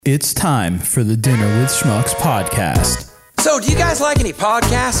It's time for the Dinner with Schmucks podcast. So, do you guys like any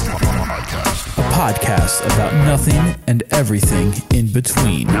podcasts? A podcast about nothing and everything in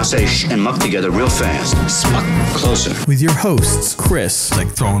between. Now say sh and muck together real fast. Smuck closer. With your hosts, Chris. Like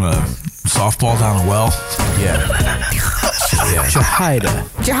throwing a softball down a well. Yeah. Jahida.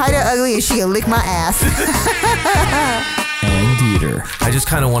 Jahida ugly and she can lick my ass. And Dieter. I just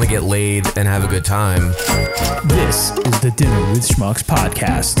kind of want to get laid and have a good time. This is the Dinner with Schmucks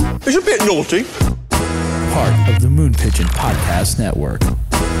podcast. It's a bit naughty. Part of the Moon Pigeon Podcast Network.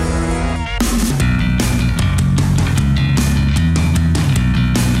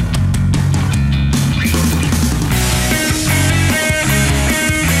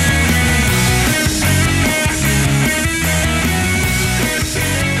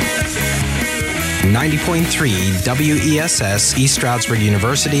 .3 WESS, East Stroudsburg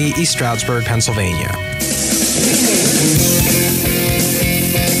University, East Stroudsburg, Pennsylvania.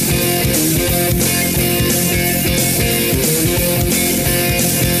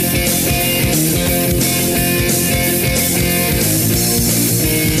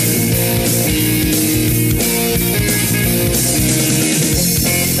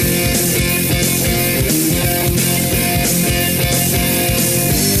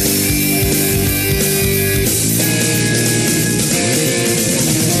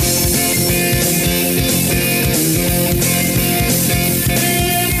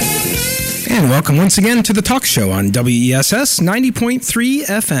 Welcome once again to the talk show on WESS 90.3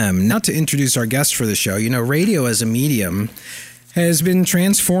 FM. Now to introduce our guest for the show, radio as a medium has been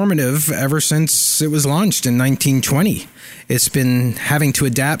transformative ever since it was launched in 1920. It's been having to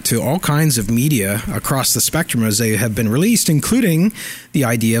adapt to all kinds of media across the spectrum as they have been released, including the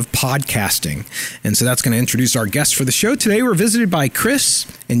idea of podcasting. And so that's going to introduce our guests for the show. Today we're visited by Chris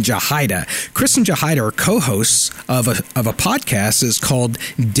and Jahida. Chris and Jahida are co-hosts of a podcast that's called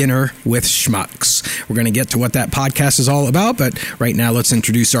Dinner with Schmucks. We're going to get to what that podcast is all about, but right now let's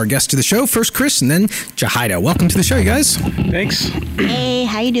introduce our guests to the show. First Chris and then Jahida. Welcome to the show, you guys. Thanks. Hey,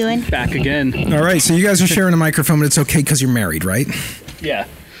 how you doing? Back again. All right, so you guys are sharing a microphone, but it's okay because you're married, right? Yeah.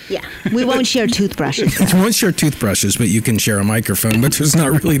 Yeah. We won't share toothbrushes. You won't share toothbrushes, but you can share a microphone. But there's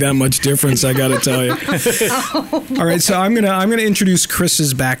not really that much difference, I got to tell you. All right, so I'm gonna introduce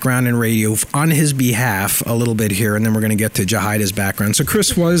Chris's background in radio on his behalf a little bit here, and then we're going to get to Jahida's background. So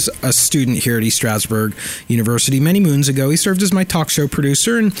Chris was a student here at East Stroudsburg University many moons ago. He served as my talk show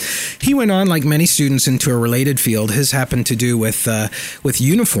producer, and he went on, like many students, into a related field. His happened to do with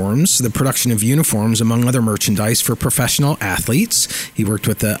uniforms, the production of uniforms, among other merchandise for professional athletes. He worked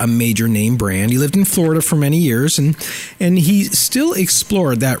with a major name brand. He lived in Florida for many years, and he still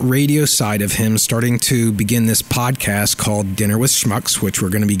explored that radio side of him, starting to begin this podcast called Dinner with Schmucks, which we're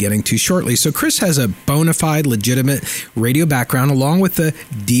going to be getting to shortly. So Chris has a bona fide, legitimate radio background, along with the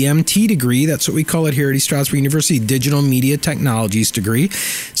DMT degree. That's what we call it here at East Stroudsburg University, Digital Media Technologies degree.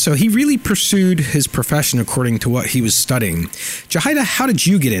 So he really pursued his profession according to what he was studying. Jahida, how did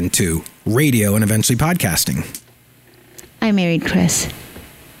you get into radio and eventually podcasting? I married Chris.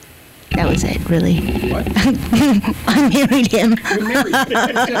 That was it, really. What? I married him. You married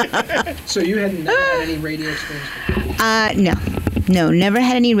him. So you hadn't had any radio experience? No, never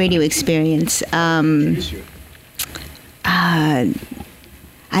had any radio experience. I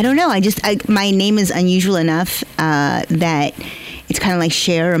don't know. My name is unusual enough that it's kind of like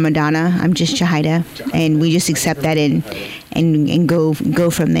Cher or Madonna. I'm just Jahida, and we just accept that and go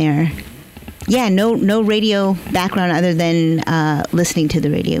from there. Yeah, no radio background other than listening to the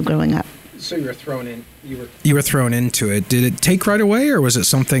radio growing up. So you were thrown in. You were thrown into it. Did it take right away, or was it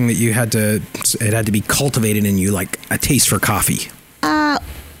something that it had to be cultivated in you, like a taste for coffee?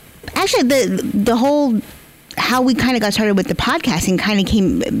 Actually, the whole how we kind of got started with the podcasting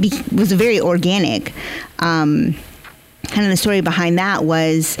was very organic. Kind of the story behind that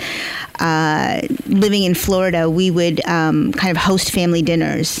was living in Florida, we would kind of host family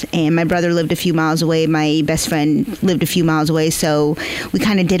dinners, and my brother lived a few miles away, my best friend lived a few miles away, so we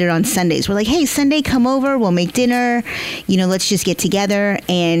kind of did it on Sundays. We're like, hey, Sunday, come over, we'll make dinner, let's just get together,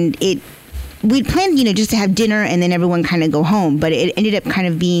 and we'd planned, just to have dinner and then everyone kind of go home. But it ended up kind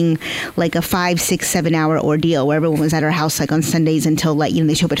of being like a 5, 6, 7 hour ordeal where everyone was at our house like on Sundays until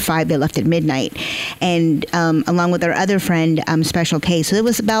they show up at 5, they left at midnight. And along with our other friend, Special K. So there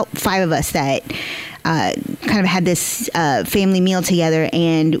was about 5 of us that kind of had this family meal together,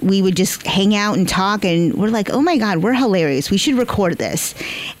 and we would just hang out and talk, and we're like, oh my God, we're hilarious. We should record this.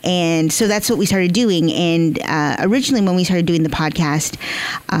 And so that's what we started doing. And originally when we started doing the podcast,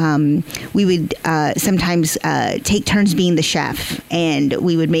 we would sometimes take turns being the chef, and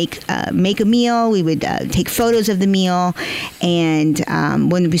we would make a meal. We would take photos of the meal. And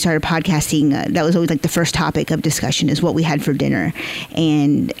when we started podcasting, that was always like the first topic of discussion is what we had for dinner.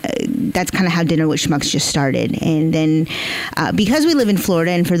 And that's kind of how Dinner with Schmucks just started. And then because we live in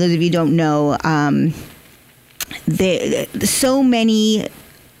Florida, and for those of you who don't know, so many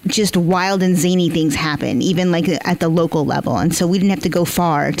just wild and zany things happen, even like at the local level. And so we didn't have to go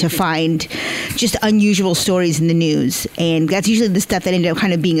far to find just unusual stories in the news. And that's usually the stuff that ended up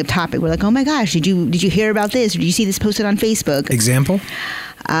kind of being a topic. We're like, oh my gosh, did you hear about this? Or did you see this posted on Facebook? Example?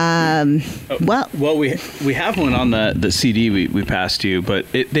 Well, we have one on the CD we passed you,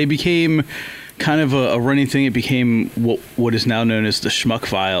 but they became kind of a running thing. It became what is now known as the Schmuck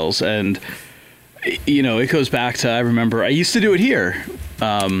Files. And, you know, it goes back to, I remember I used to do it here.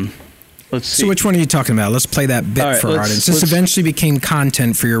 Let's see. So which one are you talking about? Let's play that bit for our audience. This eventually became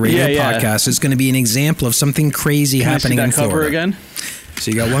content for your radio podcast. It's going to be an example of something crazy happening in Florida. Cover again? So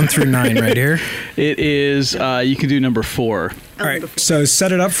you got 1 through 9 right here. It is, you can do number 4. All right, so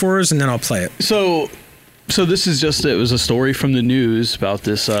set it up for us, and then I'll play it. So this is it was a story from the news about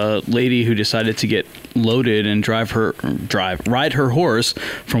this lady who decided to get loaded and ride her horse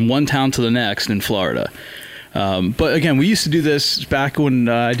from one town to the next in Florida. But again, we used to do this back when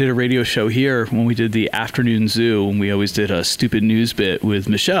I did a radio show here when we did the Afternoon Zoo, and we always did a stupid news bit with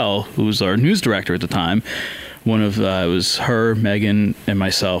Michelle, who was our news director at the time. One of it was her, Megan, and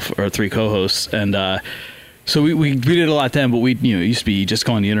myself, our 3 co-hosts, and so we did a lot then. But it used to be just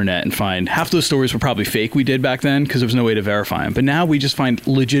go on the internet and find half those stories were probably fake we did back then because there was no way to verify them. But now we just find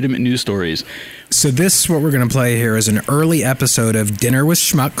legitimate news stories. So this, what we're going to play here, is an early episode of Dinner with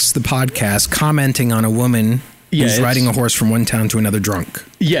Schmucks, the podcast, commenting on a woman who's riding a horse from one town to another drunk.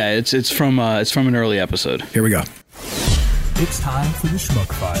 Yeah, it's from an early episode. Here we go. It's time for the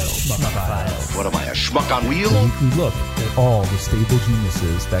Schmuck Files. What am I, a schmuck on wheels? A weekly look at all the stable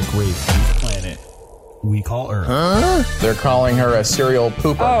geniuses that grace this planet we call Earth. Huh? They're calling her a serial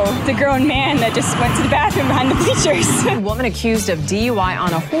pooper. Oh, the grown man that just went to the bathroom behind the bleachers. A woman accused of DUI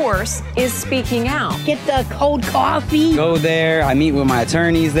on a horse is speaking out. Get the cold coffee. Go there. I meet with my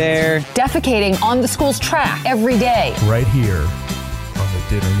attorneys there. Defecating on the school's track every day. Right here on the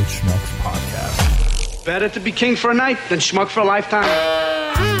Dinner with Schmucks podcast. Better to be king for a night than schmuck for a lifetime.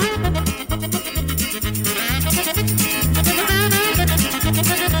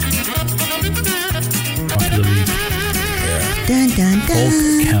 Dun, dun, dun.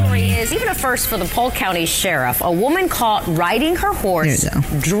 Polk County. Is even a first for the Polk County Sheriff. A woman caught riding her horse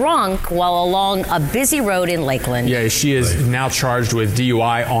drunk while along a busy road in Lakeland. Yeah, she is now charged with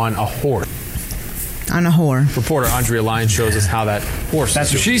DUI on a horse. On a whore. Reporter Andrea Lyons shows us how that horse...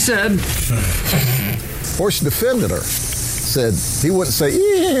 That's what she said. Horse defended her. Said he wouldn't say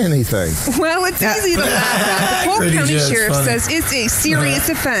anything. Well, it's easy to laugh at. The Polk County Sheriff says it's a serious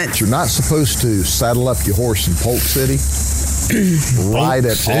offense. You're not supposed to saddle up your horse in Polk City, ride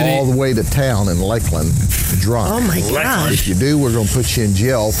it all the way to town in Lakeland drunk. Oh, my gosh. If you do, we're going to put you in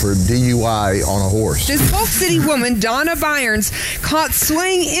jail for DUI on a horse. This Polk City woman, Donna Byers, caught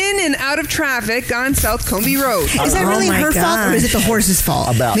swaying in and out of traffic on South Comby Road. Is that really her fault, or is it the horse's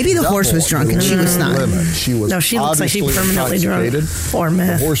fault? Maybe the horse was drunk and she was not. She was no, she looks like she's permanently drunk. Or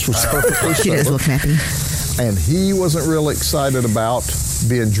meth. The horse was perfectly She does look happy. And he wasn't real excited about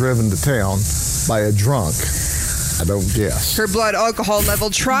being driven to town by a drunk. I don't guess. Her blood alcohol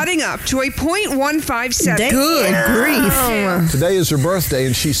level trotting up to a .157. Good grief. Today is her birthday,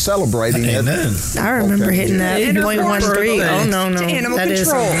 and she's celebrating it. I remember hitting that And her 0.13. Oh, no. To animal that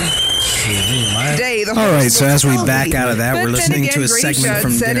control. Today, All right, so as we back out of that, we're listening to a segment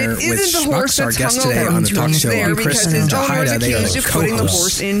from Dinner with Schmucks. Our guest today on the talk show are Chris and Jahida. They are the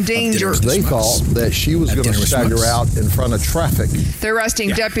co-hosts in danger. They thought that she was going to stagger out in front of traffic. The arresting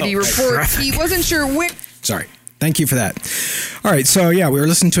deputy reports he wasn't sure which. Sorry. Thank you for that. All right, so we were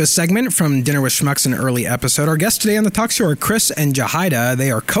listening to a segment from Dinner with Schmucks, an early episode. Our guests today on the talk show are Chris and Jahida.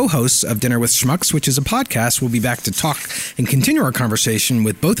 They are co-hosts of Dinner with Schmucks, which is a podcast. We'll be back to talk and continue our conversation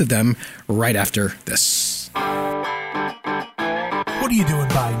with both of them right after this. What are you doing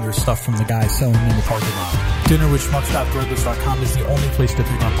buying your stuff from the guy selling in the parking lot? DinnerWithSchmucks.threadless.com is the only place to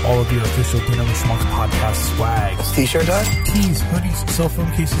pick up all of your official Dinner with Schmucks podcast swag. T-shirt done? Tees, hoodies, cell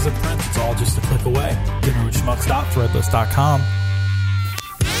phone cases, and prints. It's all just a click away. DinnerWithSchmucks.threadless.com.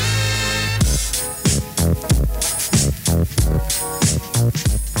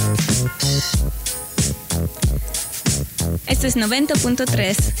 Esto es 90.3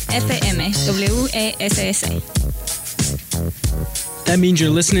 FM WESS. That means you're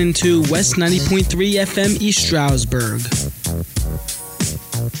listening to West 90.3 FM East Stroudsburg.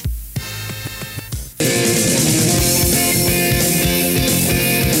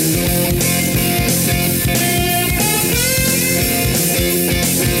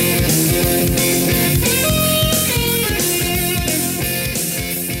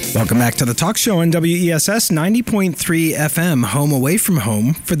 Welcome back to the talk show on WESS 90.3 FM, home away from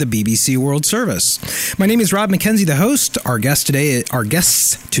home for the BBC World Service. My name is Rob McKenzie, the host. Our guests today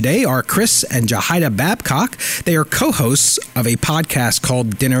are Chris and Jahida Babcock. They are co-hosts of a podcast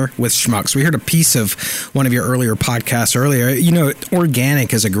called Dinner with Schmucks. We heard a piece of one of your earlier podcasts earlier. You know,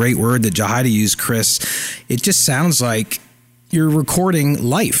 organic is a great word that Jahida used, Chris. It just sounds like you're recording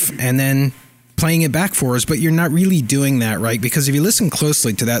life and then playing it back for us, but you're not really doing that, right? Because if you listen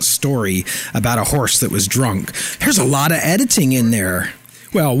closely to that story about a horse that was drunk, there's a lot of editing in there.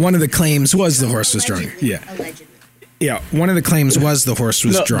 Well, one of the claims was the horse was drunk. Yeah. Allegedly. Yeah, one of the claims was the horse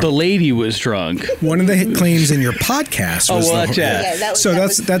was drunk. The lady was drunk. One of the claims in your podcast was the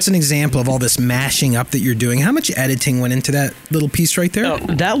horse. That's an example of all this mashing up that you're doing. How much editing went into that little piece right there?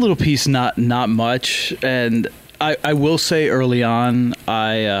 That little piece, not much. And I will say early on,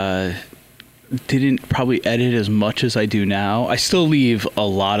 I didn't probably edit as much as I do now. I still leave a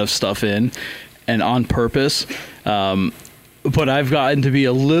lot of stuff in, and on purpose. But I've gotten to be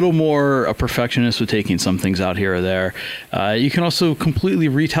a little more a perfectionist with taking some things out here or there. You can also completely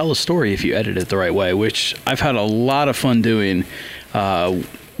retell a story if you edit it the right way, which I've had a lot of fun doing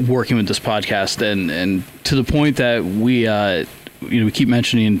working with this podcast, and to the point that we keep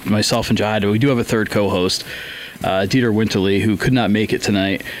mentioning myself and Jahida. We do have a third co-host, Dieter Winterly, who could not make it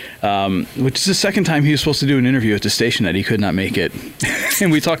tonight, which is the second time he was supposed to do an interview at the station that he could not make it.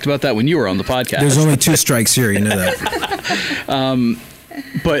 And we talked about that when you were on the podcast. There's only 2 strikes here, you know that.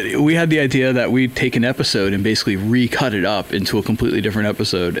 But we had the idea that we'd take an episode and basically recut it up into a completely different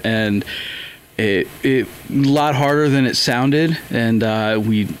episode. And it a lot harder than it sounded. And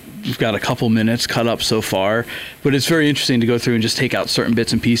we've got a couple minutes cut up so far. But it's very interesting to go through and just take out certain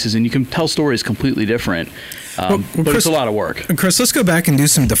bits and pieces. And you can tell stories completely different. But Chris, it's a lot of work. Chris, let's go back and do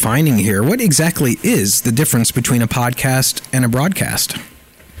some defining here. What exactly is the difference between a podcast and a broadcast?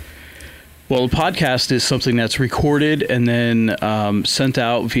 Well, a podcast is something that's recorded and then sent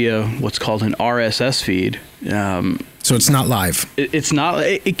out via what's called an RSS feed. So it's not live? It's not.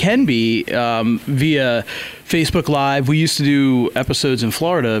 It can be via Facebook Live. We used to do episodes in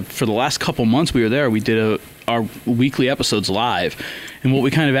Florida. For the last couple months we were there, we did our weekly episodes live. And what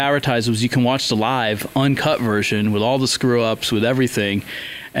we kind of advertised was you can watch the live, uncut version with all the screw-ups, with everything.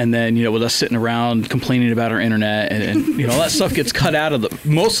 And then, with us sitting around complaining about our internet and all that stuff gets cut out of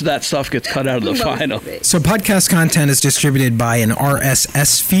most of that stuff gets cut out of the final. So podcast content is distributed by an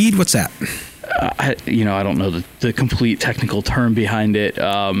RSS feed. What's that? I don't know the complete technical term behind it.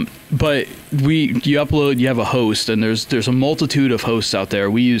 But you upload, you have a host, and there's a multitude of hosts out there.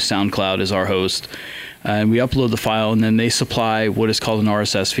 We use SoundCloud as our host. And we upload the file, and then they supply what is called an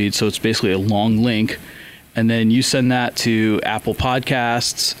RSS feed. So it's basically a long link. And then you send that to Apple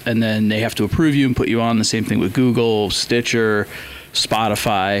Podcasts, and then they have to approve you and put you on. The same thing with Google, Stitcher,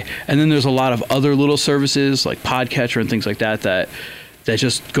 Spotify. And then there's a lot of other little services like Podcatcher and things like that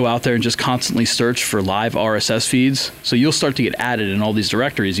just go out there and just constantly search for live RSS feeds. So you'll start to get added in all these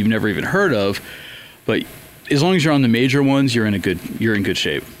directories you've never even heard of. But as long as you're on the major ones, you're in good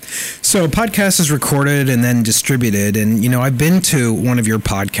shape. So a podcast is recorded and then distributed. And, I've been to one of your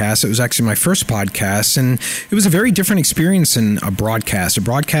podcasts. It was actually my first podcast. And it was a very different experience than a broadcast. A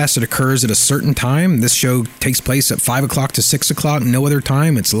broadcast that occurs at a certain time. This show takes place at 5 o'clock to 6 o'clock. No other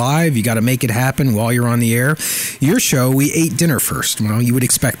time. It's live. You got to make it happen while you're on the air. Your show, we ate dinner first. Well, you would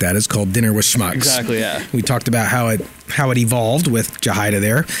expect that. It's called Dinner with Schmucks. Exactly, yeah. We talked about how it evolved with Jahida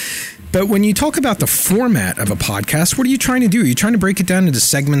there. But when you talk about the format of a podcast, what are you trying to do? Are you trying to break it down into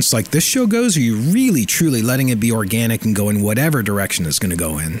segments like this show goes? Or are you really, truly letting it be organic and go in whatever direction it's going to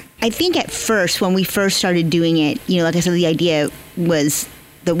go in? I think at first, when we first started doing it, like I said, the idea was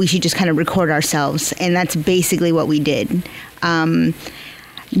that we should just kind of record ourselves. And that's basically what we did. Now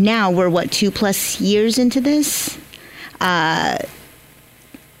we're, 2+ years into this? I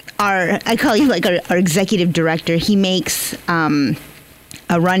call you our executive director. He makes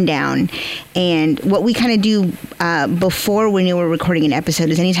a rundown, and what we kind of do before when we were recording an episode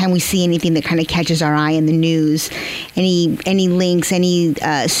is anytime we see anything that kind of catches our eye in the news, any links, any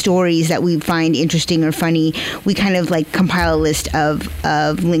stories that we find interesting or funny, we kind of compile a list of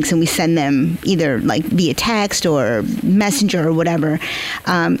links and we send them either via text or messenger or whatever.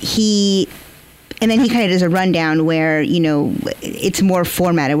 He then he kind of does a rundown where, it's more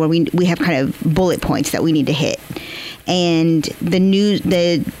formatted, where we have kind of bullet points that we need to hit. And the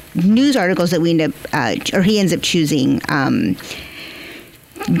news articles that we end up, or he ends up choosing,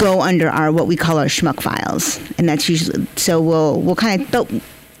 go under what we call our schmuck files. And that's usually, so we'll kind of,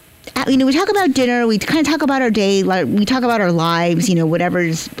 we talk about dinner, we kind of talk about our day, we talk about our lives,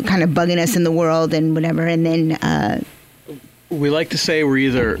 whatever's kind of bugging us in the world and whatever. And then, we like to say we're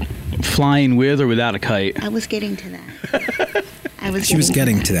either flying with or without a kite. I was getting to that. She was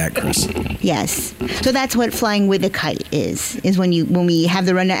getting to that, Chris. Yes. So that's what flying with a kite is when we have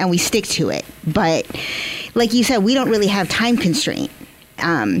the rundown and we stick to it. But like you said, we don't really have time constraint.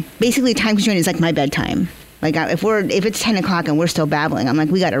 Basically, time constraint is like my bedtime. Like if it's 10 o'clock and we're still babbling, I'm like,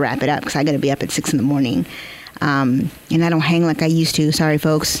 we got to wrap it up because I got to be up at 6 a.m. And I don't hang like I used to. Sorry,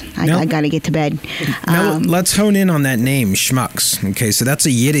 folks. I got to get to bed. Now, let's hone in on that name, schmucks. Okay, so that's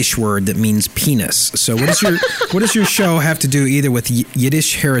a Yiddish word that means penis. So what does your show have to do either with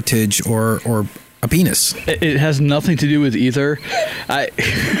Yiddish heritage or a penis? It has nothing to do with either.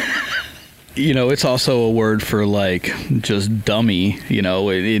 It's also a word for like just dummy,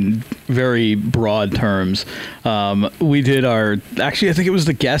 in very broad terms. We did actually, I think it was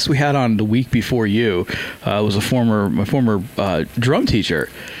the guest we had on the week before you, was my former drum teacher.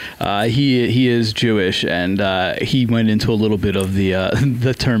 He is Jewish, and he went into a little bit of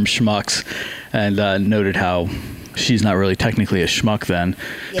the term schmucks and noted how she's not really technically a schmuck then.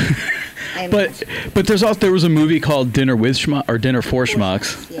 Yeah. But there was a movie called Dinner with Schmucks or Dinner for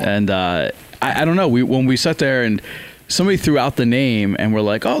Schmucks, yeah. And I don't know. When we sat there and somebody threw out the name and we're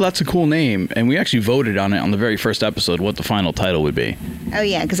like, oh, that's a cool name, and we actually voted on it on the very first episode what the final title would be. Oh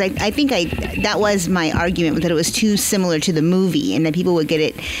yeah, because I think that was my argument, that it was too similar to the movie and that people would get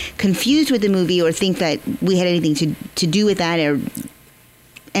it confused with the movie or think that we had anything to do with that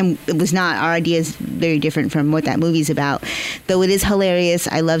and it was not. Our idea is very different from what that movie's about, though it is hilarious.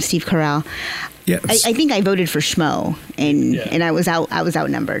 I love Steve Carell. Yes. I think I voted for Schmo, and I was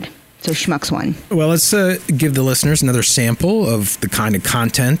outnumbered. So Schmucks won. Well, let's give the listeners another sample of the kind of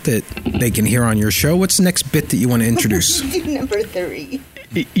content that they can hear on your show. What's the next bit that you want to introduce? Number 3.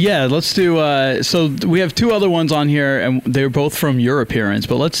 Yeah, let's do. So we have 2 other ones on here, and they're both from your appearance.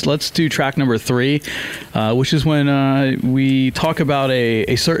 But let's do track number 3, which is when we talk about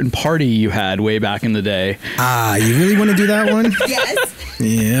a certain party you had way back in the day. You really want to do that one? Yes.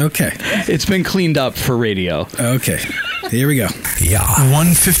 Yeah. Okay. It's been cleaned up for radio. Okay. Here we go. Yeah.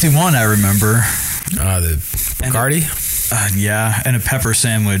 151. I remember. The Bacardi. Yeah, and a pepper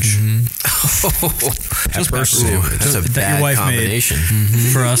sandwich. Mm-hmm. Pepper sandwich. That's a bad your wife combination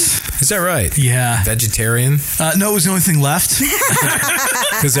made for us. Is that right? Yeah. Vegetarian? No, it was the only thing left.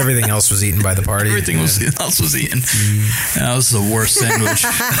 Because everything else was eaten by the party? Everything else was eaten. That was the worst sandwich.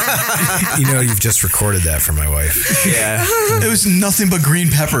 You've just recorded that for my wife. Yeah. It was nothing but green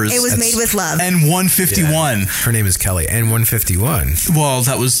peppers. It was made with love. And 151. Yeah. Her name is Kelly. And 151. Well,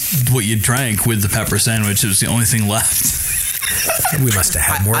 that was what you drank with the pepper sandwich. It was the only thing left. We must have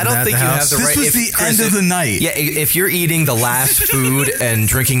had more than that. I don't think you have the right. This was the end of the night. Yeah, if you're eating the last food and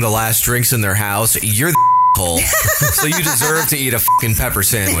drinking the last drinks in their house, you're the asshole. So you deserve to eat a fucking pepper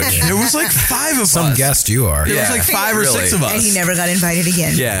sandwich. There was like 5 of us. Some guest you are. There was like 5 or 6 of us. And he never got invited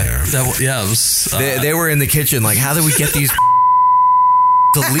again. Yeah. It was. They were in the kitchen like, how did we get these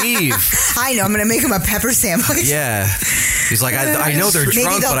to leave? I know. I'm going to make him a pepper sandwich. Yeah. He's like, I know they're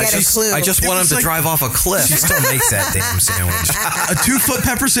drunk, but I just want them to drive off a cliff. She still makes that damn sandwich. A 2-foot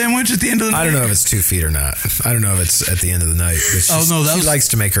pepper sandwich at the end of the night? I don't know if it's 2 feet or not. I don't know if it's at the end of the night. She likes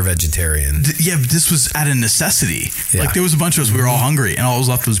to make her vegetarian. Yeah, but this was out of necessity. Yeah. Like, there was a bunch of us, we were all hungry, and all that was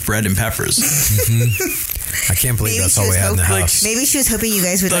left was bread and peppers. Mm-hmm. I can't believe that's all we had in the house. Maybe she was hoping you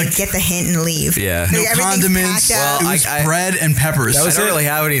guys would get the hint and leave. Yeah. No condiments. Well, it was bread and peppers. I don't really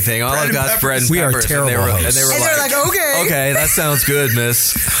have anything. All I've got is bread and peppers. We are terrible hosts. And they're like, okay. Okay, that sounds good,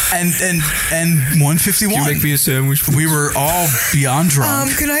 miss. And 151. Can you make me a sandwich? We were all beyond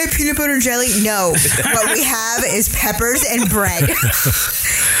drunk. Can I have peanut butter and jelly? No. What we have is peppers and bread.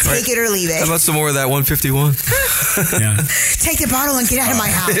 Take it or leave it. How about some more of that 151? Yeah. Take the bottle and get out of my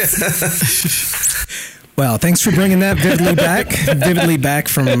house. Well, thanks for bringing that vividly back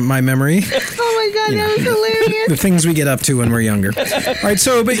from my memory. Oh my God, that was hilarious. The things we get up to when we're younger. All right,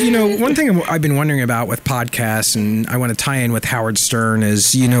 so, but one thing I've been wondering about with podcasts, and I want to tie in with Howard Stern,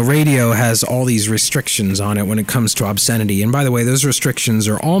 is, radio has all these restrictions on it when it comes to obscenity. And by the way, those restrictions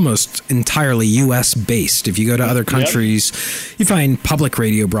are almost entirely U.S. based. If you go to other countries, you find public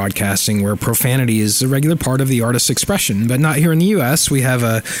radio broadcasting where profanity is a regular part of the artist's expression, but not here in the U.S. We have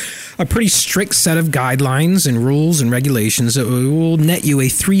a a pretty strict set of guidelines and rules and regulations that will net you a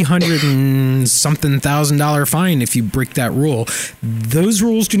 $300 and something $1,000 fine if you break that rule. Those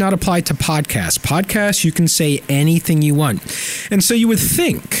rules do not apply to podcasts. Podcasts, you can say anything you want. And so you would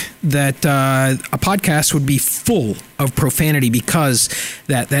think that a podcast would be full of profanity because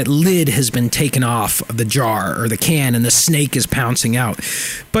that lid has been taken off of the jar or the can and the snake is pouncing out.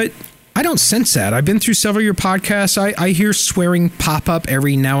 But I don't sense that. I've been through several of your podcasts. I hear swearing pop up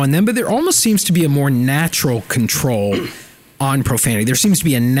every now and then, but there almost seems to be a more natural control on profanity. There seems to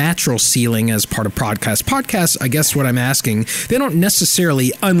be a natural ceiling as part of podcasts. Podcasts, I guess what I'm asking, they don't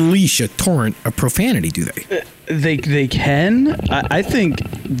necessarily unleash a torrent of profanity, do they? They can. I think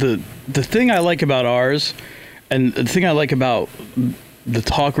the thing I like about ours, and the thing I like about the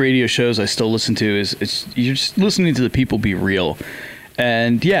talk radio shows I still listen to is you're just listening to the people be real.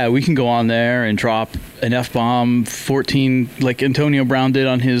 And yeah, we can go on there and drop an F-bomb 14, like Antonio Brown did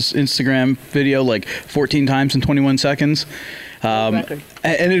on his Instagram video, like 14 times in 21 seconds. And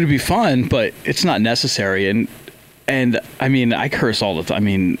it'd be fun, but it's not necessary. And I mean, I curse all the time. I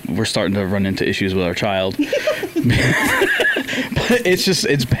mean, we're starting to run into issues with our child. But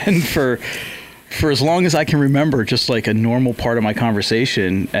it's been for as long as I can remember, just like a normal part of my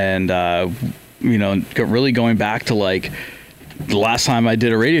conversation. And, really going back to like the last time I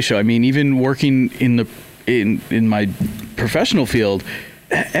did a radio show, I mean, even working in my professional field,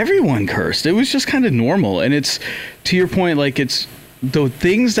 everyone cursed. It was just kind of normal. And it's, to your point, like it's the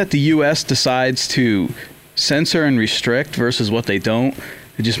things that the U.S. decides to censor and restrict versus what they don't.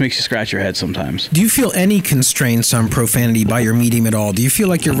 It just makes you scratch your head sometimes. Do you feel any constraints on profanity by your medium at all? Do you feel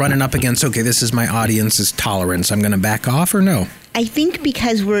like you're running up against, okay, this is my audience's tolerance, I'm going to back off, or no? I think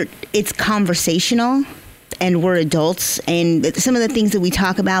because it's conversational and we're adults, and some of the things that we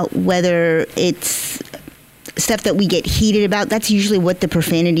talk about, whether it's stuff that we get heated about, that's usually what the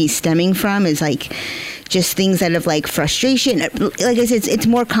profanity is stemming from, is like just things out of like frustration. Like I said, it's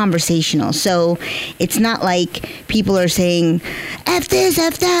more conversational. So it's not like people are saying, F this,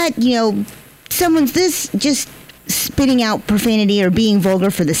 F that, someone's this, just spitting out profanity or being vulgar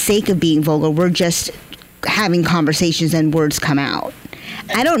for the sake of being vulgar. We're just having conversations and words come out.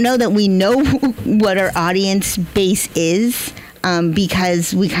 I don't know that we know what our audience base is,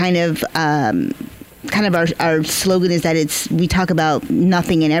 because we kind of our slogan is that we talk about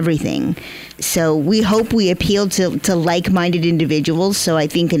nothing and everything. So we hope we appeal to like-minded individuals. So I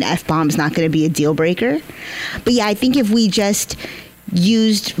think an F-bomb is not going to be a deal breaker. But yeah, I think if we just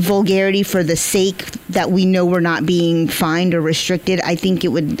used vulgarity for the sake that we know we're not being fined or restricted, I think it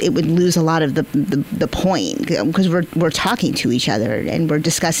would lose a lot of the point, because we're talking to each other and we're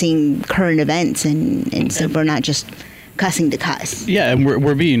discussing current events, and so we're not just cussing to cuss. Yeah, and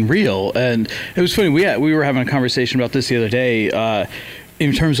we're being real. And it was funny, we were having a conversation about this the other day,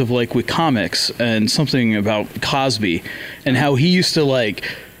 in terms of like with comics, and something about Cosby and how he used to like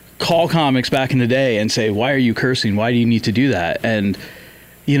call comics back in the day and say, why are you cursing? Why do you need to do that? And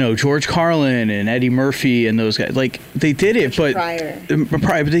George Carlin and Eddie Murphy and those guys, like, they did it, but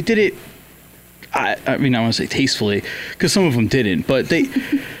but they did it, I mean, I want to say tastefully, because some of them didn't, but they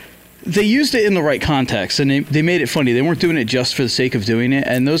used it in the right context, and they made it funny. They weren't doing it just for the sake of doing it,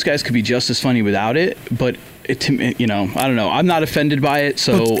 and those guys could be just as funny without it, but I don't know. I'm not offended by it,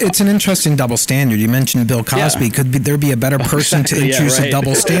 so... Well, it's an interesting double standard. You mentioned Bill Cosby. Yeah. Could there be a better person to introduce a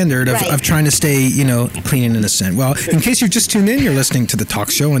double standard of trying to stay, clean and innocent? Well, in case you've just tuned in, you're listening to The Talk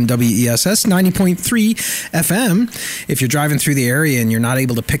Show on WESS 90.3 FM. If you're driving through the area and you're not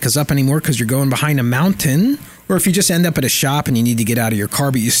able to pick us up anymore because you're going behind a mountain, or if you just end up at a shop and you need to get out of your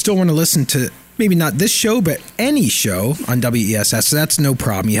car, but you still want to listen to maybe not this show, but any show on WESS, so that's no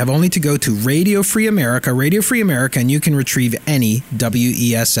problem. You have only to go to Radio Free America, and you can retrieve any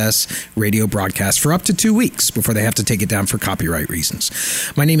WESS radio broadcast for up to 2 weeks before they have to take it down for copyright reasons.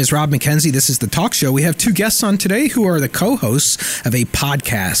 My name is Rob McKenzie. This is The Talk Show. We have two guests on today who are the co-hosts of a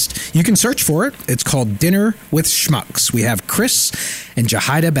podcast. You can search for it. It's called Dinner with Schmucks. We have Chris and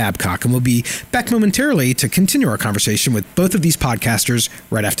Jahida Babcock, and we'll be back momentarily to continue our conversation with both of these podcasters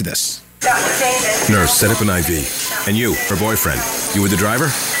right after this. Nurse, set up an IV. And you, her boyfriend, you were the driver?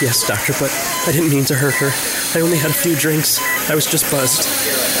 Yes, doctor, but I didn't mean to hurt her. I only had a few drinks. I was just buzzed.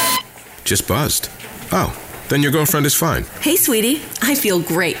 Just buzzed? Oh, then your girlfriend is fine. Hey, sweetie. I feel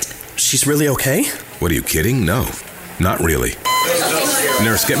great. She's really okay? What, are you kidding? No, not really.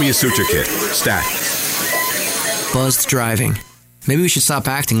 Nurse, get me a suture kit. Stat. Buzzed driving. Maybe we should stop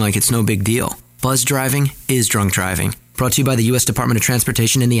acting like it's no big deal. Buzzed driving is drunk driving. Brought to you by the U.S. Department of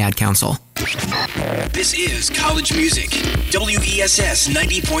Transportation and the Ad Council. This is College Music, WESS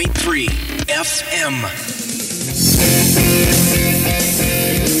 90.3 FM.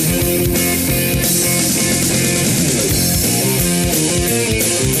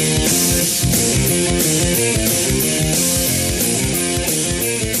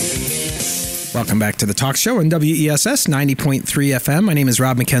 back to the talk show on WESS 90.3 FM. My name is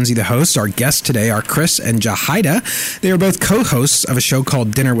Rob McKenzie, the host. Our guests today are Chris and Jahida. They are both co-hosts of a show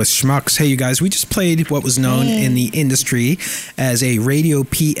called Dinner with Schmucks. Hey, you guys, we just played what was known in the industry as a radio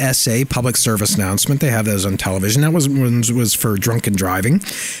PSA, public service announcement. They have those on television. That was for drunken driving.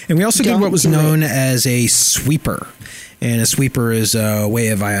 And we also did what was known as a sweeper. And a sweeper is a way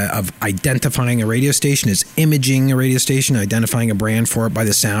of identifying a radio station. It's imaging a radio station, identifying a brand for it by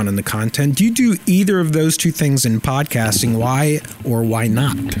the sound and the content. Do you do either of those two things in podcasting? Why or why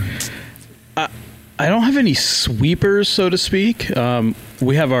not? I don't have any sweepers, so to speak.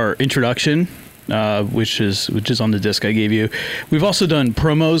 We have our introduction, which is on the disc I gave you. We've also done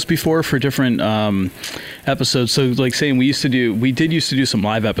promos before for different episodes. So, like saying, we did used to do some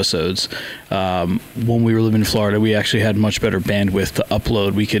live episodes when we were living in Florida. We actually had much better bandwidth to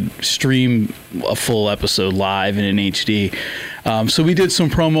upload. We could stream a full episode live and in HD. So we did some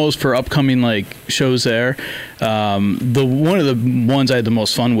promos for upcoming shows there. One of the ones I had the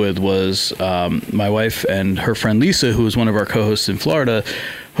most fun with was my wife and her friend Lisa, who was one of our co-hosts in Florida,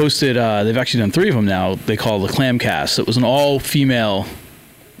 hosted. They've actually done 3 of them now. They call it the Clamcast. It was an all-female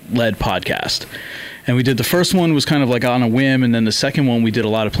led podcast. And we did the first one was kind of like on a whim, and then the second one we did a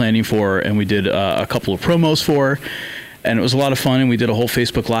lot of planning for, and we did a couple of promos for. And it was a lot of fun, and we did a whole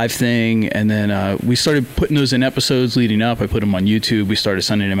Facebook Live thing, and then we started putting those in episodes leading up. I put them on YouTube. We started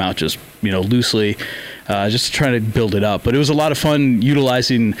sending them out just, loosely, just to try to build it up. But it was a lot of fun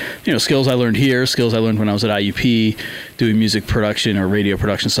utilizing, skills I learned here, skills I learned when I was at IUP, doing music production or radio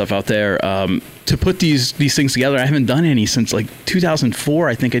production stuff out there, to put these things together. I haven't done any since 2004.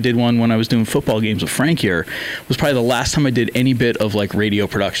 I think I did one when I was doing football games with Frank here. It was probably the last time I did any bit of radio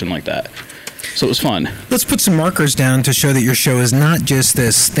production like that. So it was fun. Let's put some markers down to show that your show is not just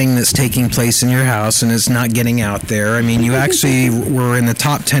this thing that's taking place in your house and is not getting out there. I mean, you actually were in the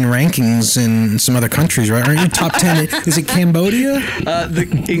top 10 rankings in some other countries, right? Aren't you top 10? Is it Cambodia?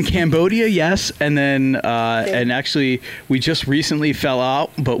 In Cambodia, yes. And then, and actually, we just recently fell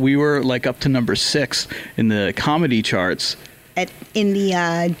out, but we were up to number 6 in the comedy charts. In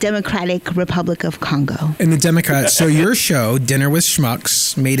the Democratic Republic of Congo. In the Democrats. So your show, Dinner with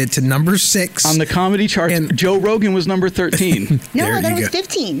Schmucks, made it to number 6. On the comedy charts. And Joe Rogan was number 13. No, that was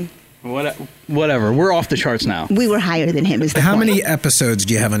 15. Whatever. We're off the charts now. We were higher than him. How many episodes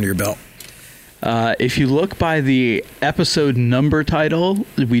do you have under your belt? If you look by the episode number title,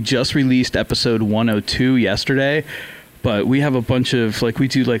 we just released episode 102 yesterday. But we have a bunch of, we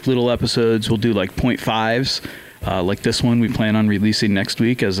do little episodes. We'll do 0.5s. Like this one we plan on releasing next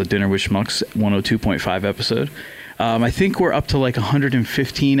week as a Dinner with Schmucks 102.5 episode. I think we're up to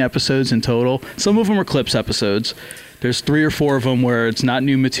 115 episodes in total. Some of them are clips episodes. There's 3 or 4 of them where it's not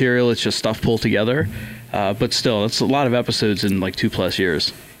new material, it's just stuff pulled together. But still, it's a lot of episodes in 2+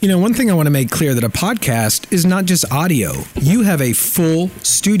 years. One thing I want to make clear that a podcast is not just audio. You have a full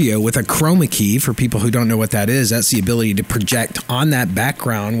studio with a chroma key. For people who don't know what that is, that's the ability to project on that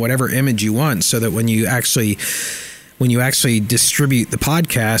background whatever image you want, so that when you actually distribute the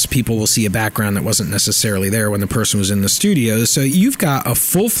podcast, people will see a background that wasn't necessarily there when the person was in the studio. So you've got a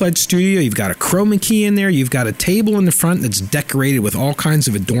full-fledged studio. You've got a chroma key in there. You've got a table in the front that's decorated with all kinds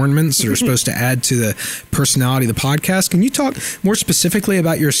of adornments that are supposed to add to the personality of the podcast. Can you talk more specifically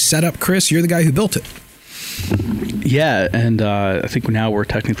about your setup, Chris? You're the guy who built it. Yeah, and I think now we're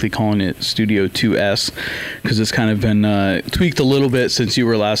technically calling it Studio 2S because it's kind of been tweaked a little bit since you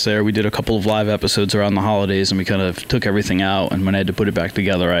were last there. We did a couple of live episodes around the holidays, and we kind of took everything out. And when I had to put it back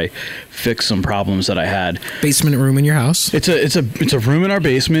together, I fixed some problems that I had. Basement room in your house? It's a room in our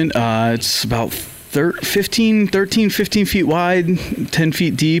basement. It's about 13, 15 feet wide, 10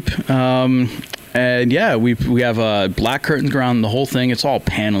 feet deep. And yeah, we have black curtains around the whole thing. It's all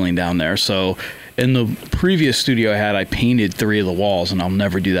paneling down there. So in the previous studio I had, I painted 3 of the walls, and I'll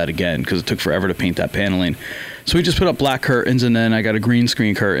never do that again because it took forever to paint that paneling. So we just put up black curtains, and then I got a green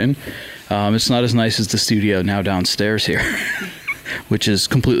screen curtain. It's not as nice as the studio now downstairs here, which is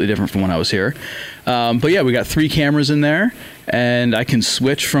completely different from when I was here. But yeah, we got 3 cameras in there, and I can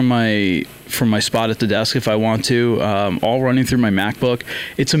switch from my spot at the desk if I want to, all running through my MacBook.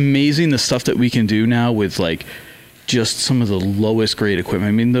 It's amazing the stuff that we can do now with just some of the lowest grade equipment.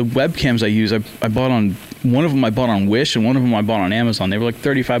 I mean, the webcams I use, I bought on one of them. I bought on Wish, and one of them I bought on Amazon. They were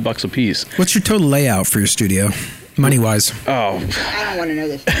 $35 a piece. What's your total layout for your studio, money wise? Oh, I don't want to know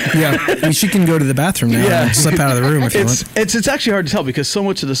this. Yeah, I mean, she can go to the bathroom now and slip out of the room if you want. It's actually hard to tell because so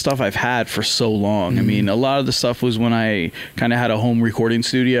much of the stuff I've had for so long. I mean, a lot of the stuff was when I kind of had a home recording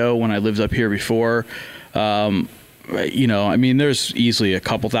studio when I lived up here before. I mean, there's easily a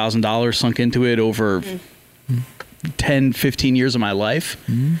couple $1,000s sunk into it over 10, 15 years of my life.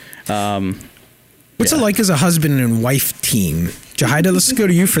 What's it like as a husband and wife team? Jahida, let's go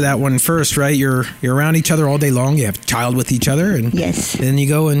to you for that one first, right? You're around each other all day long. You have a child with each other, and yes, then you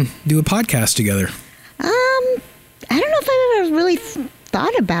go and do a podcast together. I don't know if I've ever really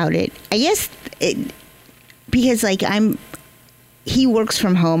thought about it. I guess because like he works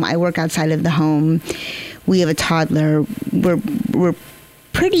from home. I work outside of the home. We have a toddler. We're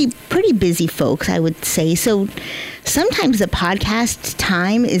pretty busy folks, I would say. So sometimes the podcast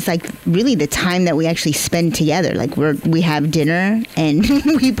time is like really the time that we actually spend together. Like we have dinner and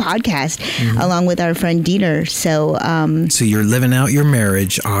we podcast along with our friend Dieter. So so you're living out your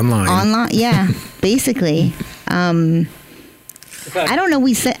marriage online, yeah, basically. I don't know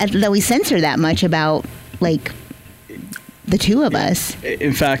that we censor that much about like the two of us.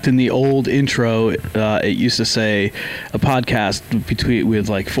 In fact, in the old intro, it used to say a podcast with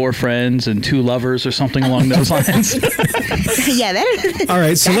like 4 friends and 2 lovers or something along those lines. Yeah, all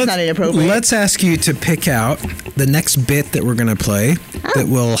right. So that's not inappropriate. Let's ask you to pick out the next bit that we're going to play that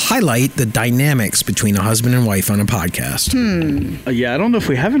will highlight the dynamics between a husband and wife on a podcast. Yeah, I don't know if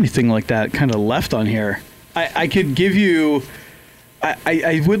we have anything like that kind of left on here. I could give you.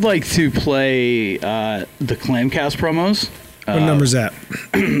 I would like to play the Clamcast promos. What number's that?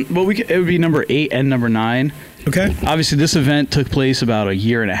 Well, it would be number 8 and number 9. Okay. Obviously, this event took place about a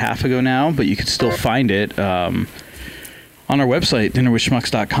year and a half ago now, but you can still find it on our website.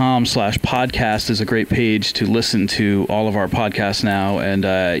 dinnerwithschmucks.com/podcast is a great page to listen to all of our podcasts now, and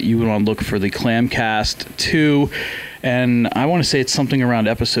you would want to look for the Clamcast 2, and I want to say it's something around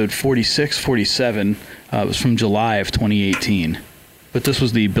episode 46, 47. It was from July of 2018. But this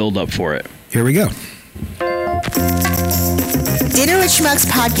was the build-up for it. Here we go. Dinner with Schmucks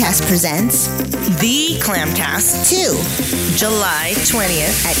podcast presents The Clamcast 2, July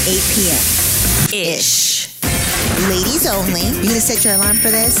 20th at 8 p.m. ish. Ladies only. You gonna set your alarm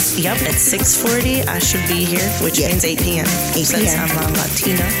for this? Yep, at 6:40 I should be here, which means 8 p.m. 8 Since p.m. I'm a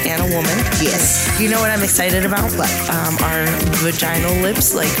Latina and a woman. Yes. You know what I'm excited about? What? Our vaginal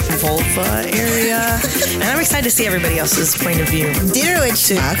lips, like vulva area. And I'm excited to see everybody else's point of view. Dinner with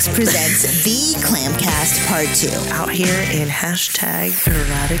Schmucks presents The Clamcast Part 2. Out here in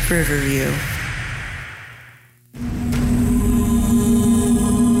 #erotic Riverview.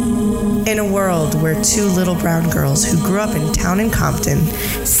 In a world where 2 little brown girls who grew up in town in Compton,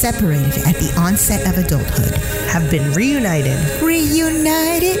 separated at the onset of adulthood, have been reunited,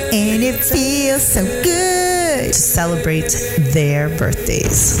 and it feels so good to celebrate their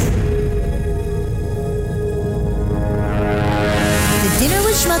birthdays. The Dinner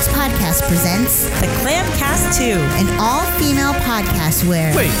with Schmucks podcast presents The Clamcast 2, an all-female podcast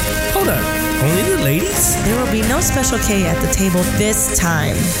where... Wait, hold on. Only the ladies? There will be no Special K at the table this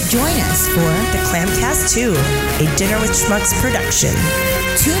time. Join us for The Clamcast 2, a Dinner with Schmucks production.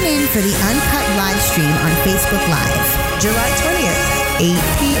 Tune in for the uncut live stream on Facebook Live. July 20th, 8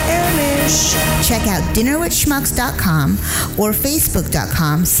 p.m.-ish. Check out dinnerwithschmucks.com or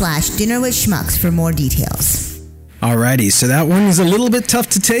facebook.com/dinnerwithschmucks for more details. Alrighty, so that one is a little bit tough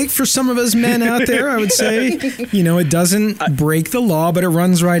to take for some of us men out there, I would say. You know, it doesn't break the law, but it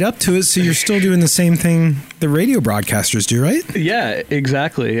runs right up to it, so you're still doing the same thing the radio broadcasters do, right? Yeah,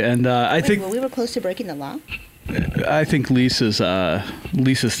 exactly. And I think... we were close to breaking the law? I think Lisa's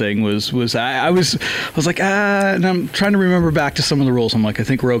thing was I was like, and I'm trying to remember back to some of the rules. I'm like, I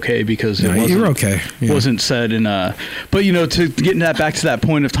think we're okay because it wasn't, you're okay. Yeah. Wasn't said in but you know, to get back to that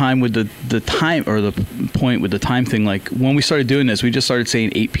point of time with the time, or the point with the time thing, like when we started doing this, we just started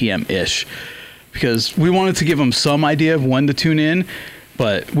saying 8 p.m. ish because we wanted to give them some idea of when to tune in.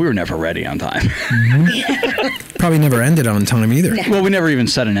 But we were never ready on time. Probably never ended on time either. No. Well, we never even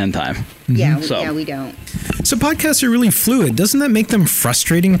set an end time. Yeah, So we don't. So podcasts are really fluid. Doesn't that make them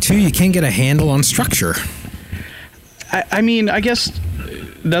frustrating too? You can't get a handle on structure. I mean, I guess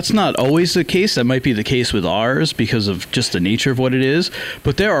that's not always the case. That might be the case with ours because of just the nature of what it is.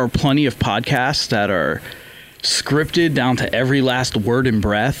 But there are plenty of podcasts that are scripted down to every last word and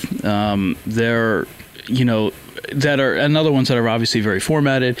breath. That are, and other ones that are obviously very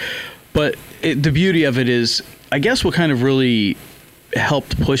formatted. But the beauty of it is, I guess what kind of really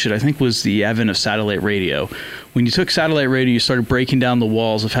helped push it, I think, was the advent of satellite radio. When you took satellite radio, you started breaking down the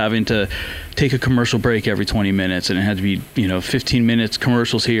walls of having to take a commercial break every 20 minutes, and it had to be, 15 minutes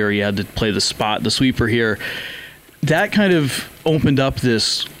commercials here. You had to play the sweeper here. That kind of opened up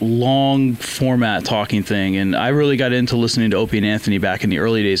this long format talking thing, and I really got into listening to Opie and Anthony back in the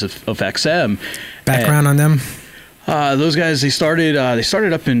early days of XM. Background on them? Those guys, they started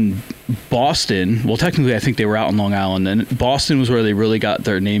up in Boston, well, technically, I think they were out in Long Island. And Boston was where they really got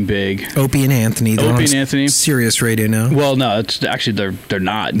their name big. Opie and Anthony. Opie and Anthony. Sirius Radio now. Well, no, it's actually they're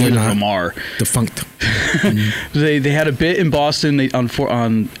not. Neither of them are defunct. They had a bit in Boston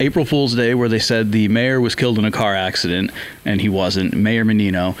on April Fool's Day where they said the mayor was killed in a car accident, and he wasn't. Mayor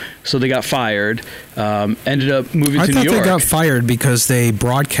Menino. So they got fired. Ended up moving to New York. I thought they got fired because they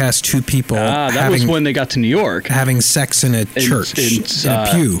broadcast two people. That was when they got to New York, having sex in a church, in a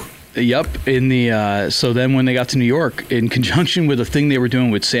pew. Yep. So then when they got to New York, in conjunction with a thing they were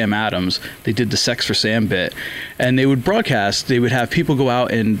doing with Sam Adams, they did the Sex for Sam bit, and they would broadcast. They would have people go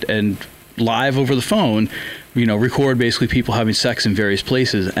out and live over the phone, record basically people having sex in various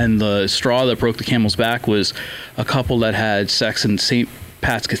places. And the straw that broke the camel's back was a couple that had sex in St.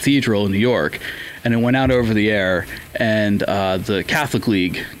 Pat's Cathedral in New York, and it went out over the air, and the Catholic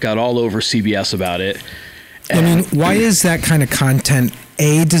League got all over CBS about it. I mean, why is that kind of content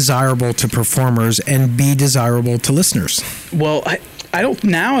A, desirable to performers, and B, desirable to listeners? Well, I don't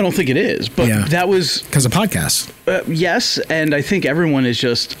think it is, but that was because of podcasts. Yes, and I think everyone is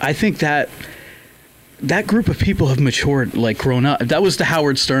I think that group of people have matured, grown up. That was the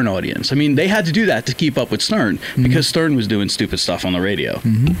Howard Stern audience. I mean, they had to do that to keep up with Stern because Stern was doing stupid stuff on the radio.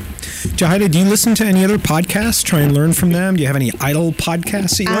 Jahida, do you listen to any other podcasts? Try and learn from them? Do you have any idle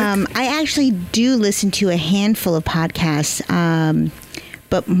podcasts that you like? I actually do listen to a handful of podcasts,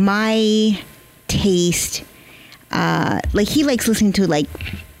 but my taste, he likes listening to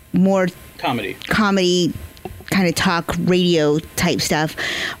more comedy kind of talk radio type stuff.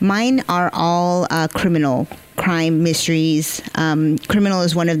 Mine are all criminal crime mysteries. Criminal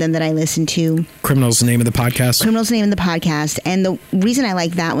is one of them that I listen to. Criminal's the name of the podcast? Criminal's the name of the podcast. And the reason I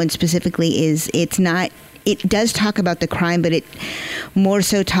like that one specifically is it does talk about the crime, but it more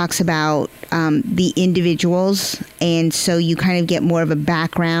so talks about the individuals. And so you kind of get more of a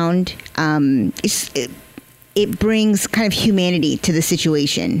background. It brings kind of humanity to the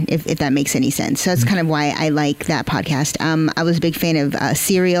situation, if that makes any sense. So that's kind of why I like that podcast. I was a big fan of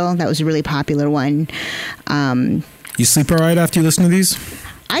Serial. That was a really popular one. You sleep all right after you listen to these?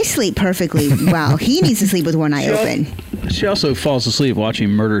 I sleep perfectly well. He needs to sleep with one eye open. She also falls asleep watching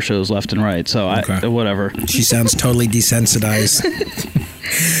murder shows left and right. So whatever. She sounds totally desensitized.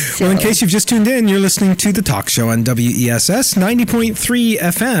 Well, in case you've just tuned in, you're listening to The Talk Show on WESS 90.3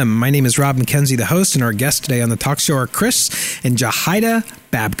 FM. My name is Rob McKenzie, the host, and our guests today on The Talk Show are Chris and Jahida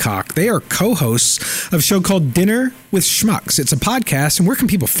Babcock. They are co-hosts of a show called Dinner with Schmucks. It's a podcast, and where can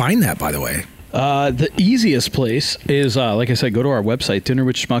people find that, by the way? The easiest place is, like I said, go to our website,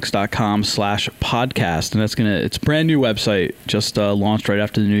 dinnerwithschmucks.com/podcast. And it's a brand new website, just launched right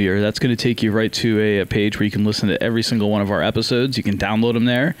after the new year. That's going to take you right to a page where you can listen to every single one of our episodes. You can download them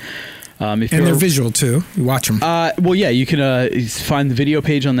there. And they're visual, too. You watch them. You can find the video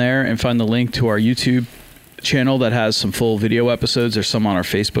page on there and find the link to our YouTube channel that has some full video episodes. There's some on our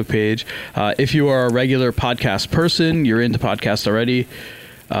Facebook page. If you are a regular podcast person, you're into podcasts already,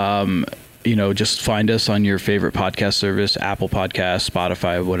 just find us on your favorite podcast service, Apple Podcasts,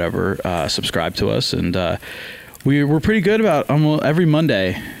 Spotify, whatever. Subscribe to us. And we're pretty good about every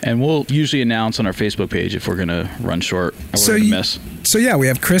Monday. And we'll usually announce on our Facebook page if we're going to run short or we're going to miss. So, we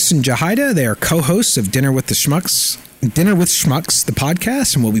have Chris and Jahida. They are co-hosts of Dinner with Schmucks, the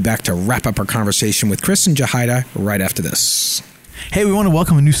podcast. And we'll be back to wrap up our conversation with Chris and Jahida right after this. Hey, we want to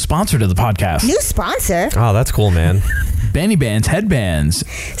welcome a new sponsor to the podcast. New sponsor? Oh, that's cool, man. Banny Bands headbands.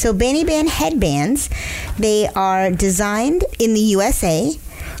 So Banny Band headbands, they are designed in the USA,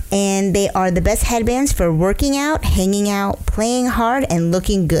 and they are the best headbands for working out, hanging out, playing hard, and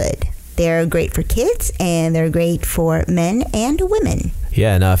looking good. They're great for kids, and they're great for men and women.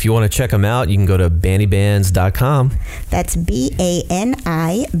 Yeah, now if you want to check them out, you can go to bannybands.com. That's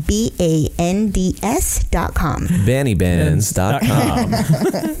BANIBANDS.com. Bannybands.com.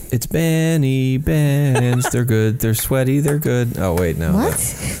 It's Banny Bands. They're good. They're sweaty. They're good. Oh, wait, no. What?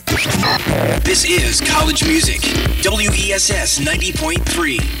 This is College Music. WESS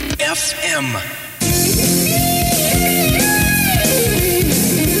 90.3 FM.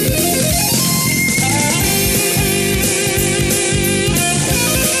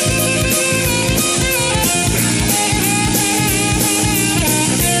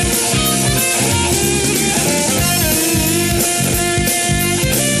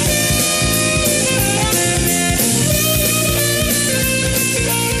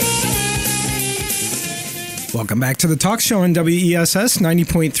 Welcome back to the Talk Show on WESS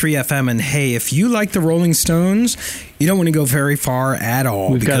 90.3 FM. And hey, if you like the Rolling Stones, You don't want to go very far at all.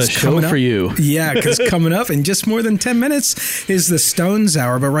 We've got a show for you. Yeah, because coming up in just more than 10 minutes is the Stones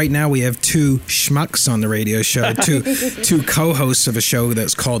Hour. But right now we have two schmucks on the radio show, two co-hosts of a show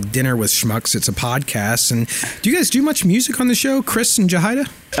that's called Dinner with Schmucks. It's a podcast. And do you guys do much music on the show, Chris and Jahida?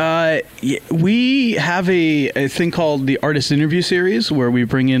 We have a thing called the Artist Interview Series where we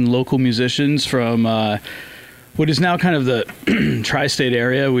bring in local musicians from what is now kind of the tri-state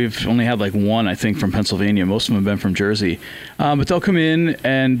area. We've only had like one, I think, from Pennsylvania. Most of them have been from Jersey. But they'll come in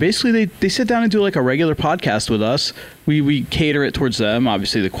and basically they sit down and do like a regular podcast with us. We cater it towards them.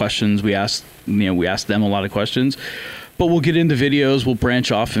 Obviously, the questions we ask, we ask them a lot of questions. But we'll get into videos. We'll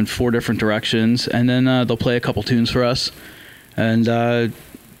branch off in 4 different directions. And then they'll play a couple tunes for us. And,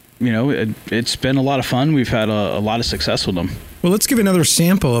 it's been a lot of fun. We've had a lot of success with them. Well, let's give another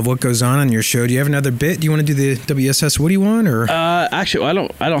sample of what goes on your show. Do you have another bit? Do you want to do the WSS What Do You Want? Or actually,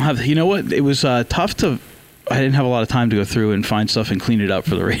 I don't have. You know what? It was tough to. I didn't have a lot of time to go through and find stuff and clean it up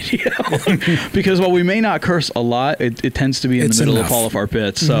for the radio because while we may not curse a lot, it tends to be in the middle of all of our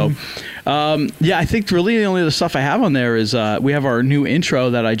bits. So, I think really the only other stuff I have on there is we have our new intro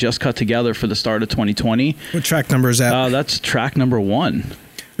that I just cut together for the start of 2020. What track number is that? That's track number 1.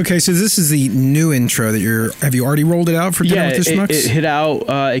 Okay, so this is the new intro that have you already rolled it out for Dinner with the Schmucks? It hit out,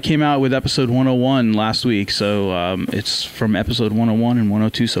 it came out with episode 101 last week, so it's from episode 101 and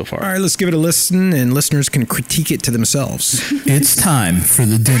 102 so far. All right, let's give it a listen, and listeners can critique it to themselves. It's time for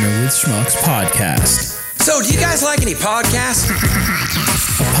the Dinner with Schmucks podcast. So, do you guys like any podcasts?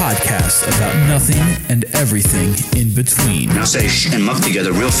 A podcast about nothing and everything in between. Now say sh and muck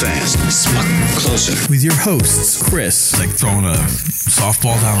together real fast. Smuck closer. With your hosts, Chris. Like throwing a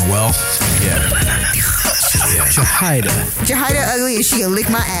softball down a well. Yeah. Jahida. Jahida ugly as she can lick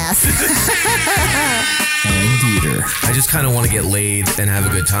my ass. And Dieter. I just kind of want to get laid and have a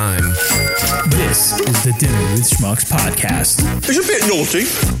good time. This is the Dinner with Schmucks podcast. It's a bit naughty.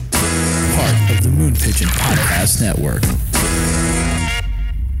 Part of the Moon Pigeon Podcast Network.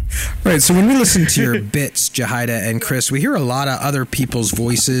 Right, so when we listen to your bits, Jahida and Chris, we hear a lot of other people's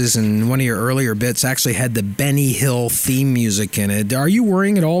voices, and one of your earlier bits actually had the Benny Hill theme music in it. Are you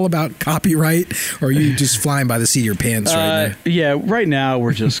worrying at all about copyright, or are you just flying by the seat of your pants right now? Yeah, right now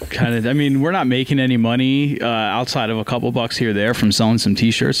we're just kind of, we're not making any money outside of a couple bucks here or there from selling some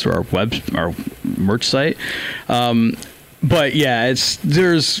T-shirts to our merch site. But yeah,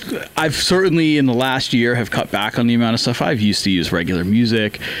 I've certainly in the last year have cut back on the amount of stuff I've used to use regular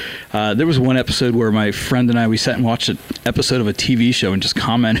music. There was one episode where my friend and we sat and watched an episode of a TV show and just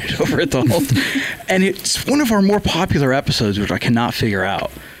commented over it the whole and it's one of our more popular episodes, which I cannot figure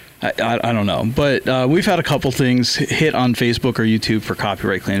out. I don't know, but we've had a couple things hit on Facebook or YouTube for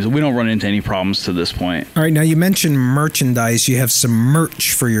copyright claims. We don't run into any problems to this point. All right, now you mentioned merchandise. You have some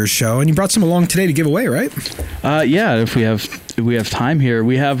merch for your show, and you brought some along today to give away, right? Yeah, if we have time here.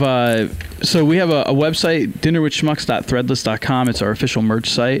 We have a website, dinnerwithschmucks.threadless.com. It's our official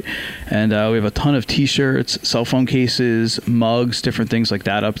merch site, and we have a ton of T-shirts, cell phone cases, mugs, different things like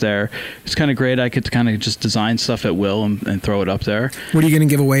that up there. It's kind of great. I get to kind of just design stuff at will and throw it up there. What are you going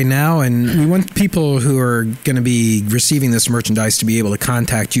to give away now? And we want people who are going to be receiving this merchandise to be able to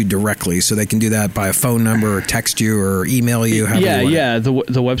contact you directly, so they can do that by a phone number or text you or email you. Yeah. The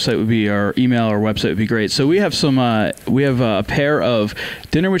website would be our email or website would be great. So we have some. We have a pair of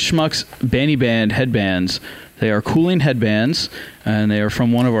Dinner with Schmucks Banny Band headbands. They are cooling headbands, and they are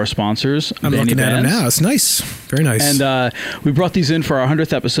from one of our sponsors. I'm looking at them now. It's nice. Very nice. And we brought these in for our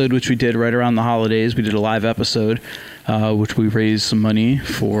 100th episode, which we did right around the holidays. We did a live episode, which we raised some money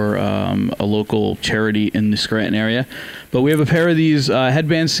for a local charity in the Scranton area. But we have a pair of these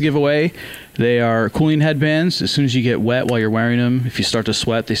headbands to give away. They are cooling headbands. As soon as you get wet while you're wearing them, if you start to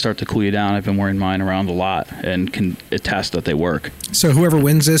sweat, they start to cool you down. I've been wearing mine around a lot and can attest that they work. So whoever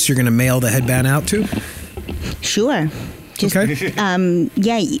wins this, you're going to mail the headband out to? Sure. Okay. So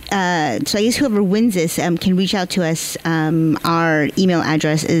I guess whoever wins this can reach out to us. Our email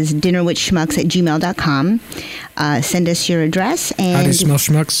address is dinnerwithschmucks@gmail.com. Send us your address. And how do you spell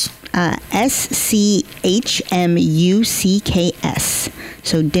schmucks? SCHMUCKS.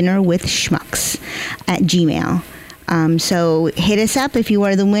 So dinnerwithschmucks@gmail. So hit us up if you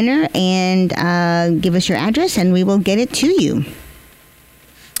are the winner and give us your address and we will get it to you.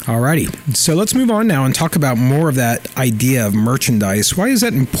 Alrighty. So let's move on now and talk about more of that idea of merchandise. Why is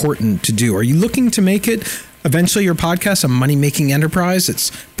that important to do? Are you looking to make it eventually your podcast a money-making enterprise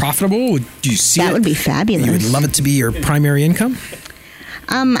that's profitable? Do you see that would be fabulous. You would love it to be your primary income?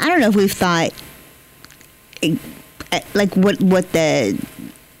 I don't know if we've thought like what the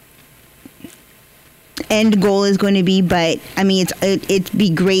end goal is going to be, but I mean, it'd be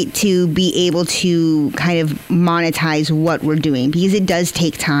great to be able to kind of monetize what we're doing, because it does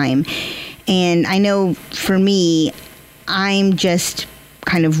take time. And I know for me, I'm just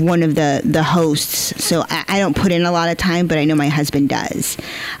kind of one of the hosts, so I don't put in a lot of time, but I know my husband does.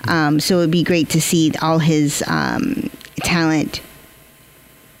 So it'd be great to see all his talent,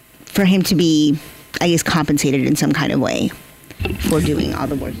 for him to be, I guess, compensated in some kind of way for doing all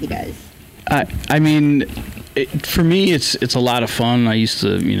the work he does. I mean, for me, it's a lot of fun. I used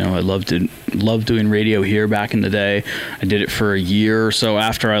to, I loved doing radio here back in the day. I did it for a year or so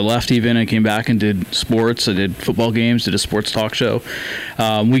after I left. Even I came back and did sports. I did football games, did a sports talk show.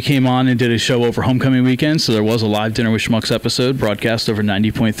 We came on and did a show over homecoming weekend, so there was a live Dinner with Schmucks episode broadcast over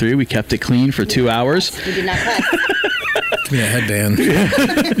 90.3. We kept it clean for 2 hours. We did not cut. Yeah, headband.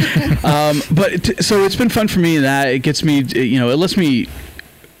 So it's been fun for me in that it gets me, it lets me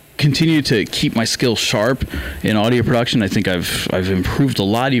continue to keep my skills sharp in audio production. I think I've improved a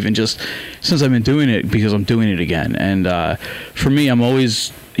lot, even just since I've been doing it, because I'm doing it again. And for me, I'm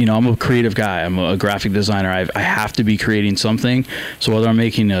always, I'm a creative guy. I'm a graphic designer. I have to be creating something. So whether I'm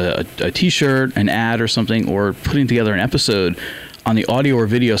making a t-shirt, an ad or something, or putting together an episode, on the audio or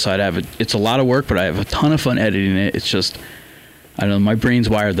video side, it's a lot of work, but I have a ton of fun editing it. It's just, I don't know, my brain's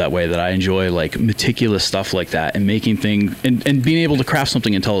wired that way, that I enjoy like meticulous stuff like that, and making things and being able to craft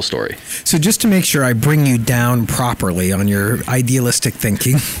something and tell a story. So just to make sure I bring you down properly on your idealistic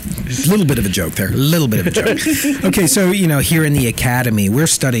thinking, a little bit of a joke there, Okay, so, here in the Academy, we're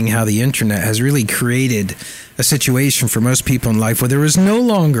studying how the internet has really created a situation for most people in life where there is no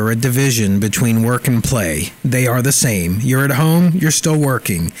longer a division between work and play. They are the same. You're at home, you're still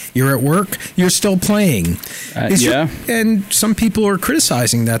working. You're at work, you're still playing. And some people are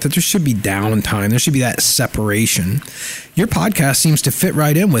criticizing that there should be downtime. There should be that separation. Your podcast seems to fit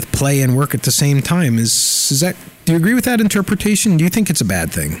right in with play and work at the same time. Is that? Do you agree with that interpretation? Do you think it's a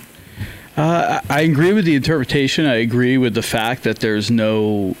bad thing? I agree with the interpretation. I agree with the fact that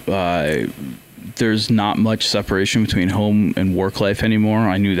there's not much separation between home and work life anymore.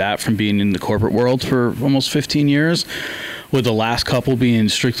 I knew that from being in the corporate world for almost 15 years, with the last couple being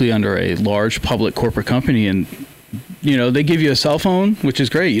strictly under a large public corporate company. And, they give you a cell phone, which is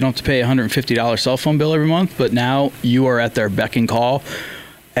great. You don't have to pay a $150 cell phone bill every month, but now you are at their beck and call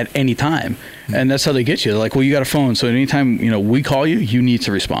at any time. And that's how they get you. They're like, well, you got a phone, so anytime we call you, you need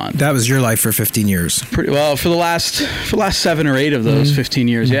to respond. That was your life for 15 years. Pretty well for the last 7 or 8 of those 15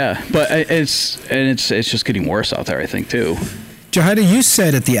 years, yeah. But it's just getting worse out there, I think, too. Jahida, you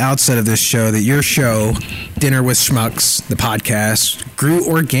said at the outset of this show that your show, Dinner with Schmucks, the podcast, grew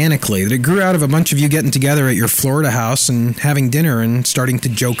organically, that it grew out of a bunch of you getting together at your Florida house and having dinner and starting to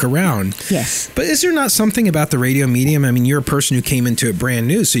joke around. Yes. But is there not something about the radio medium? I mean, you're a person who came into it brand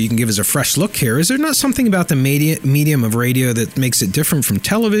new, so you can give us a fresh look here. Is there not something about the medium of radio that makes it different from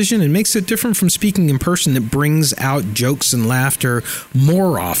television and makes it different from speaking in person, that brings out jokes and laughter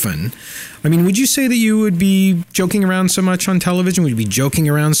more often? I mean, would you say that you would be joking around so much on television? Would you be joking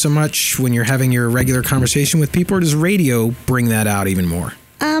around so much when you're having your regular conversation with people? Or does radio bring that out even more?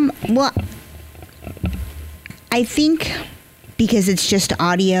 Well, I think because it's just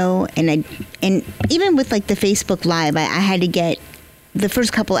audio, and even with like the Facebook Live, I had to get the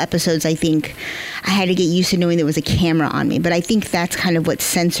first couple episodes. I think I had to get used to knowing there was a camera on me. But I think that's kind of what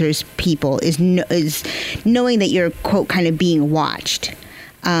censors people is knowing that you're, quote, kind of being watched.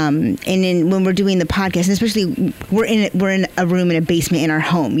 And then when we're doing the podcast, and especially we're in a room in a basement in our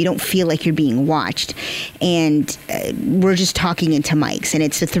home, you don't feel like you're being watched, and we're just talking into mics, and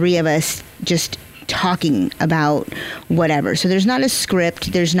it's the three of us just talking about whatever. So there's not a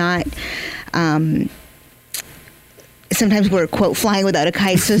script. There's not. Sometimes we're, quote, flying without a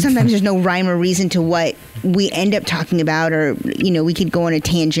kite. So sometimes there's no rhyme or reason to what we end up talking about, or, we could go on a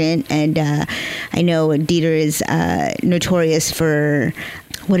tangent. And I know Dieter is notorious for,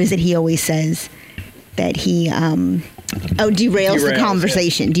 what is it he always says? That he derails the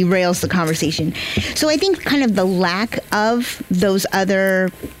conversation. Yeah. Derails the conversation. So I think kind of the lack of those other,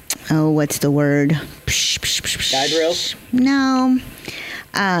 what's the word? Guide rails? No.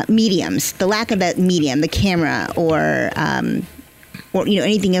 Mediums, the lack of that medium, the camera, or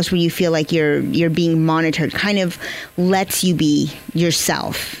anything else where you feel like you're being monitored, kind of lets you be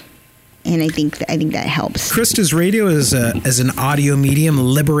yourself, and I think that helps. Chris, does radio as an audio medium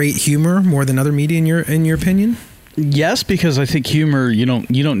liberate humor more than other media in your opinion? Yes, because I think humor, you don't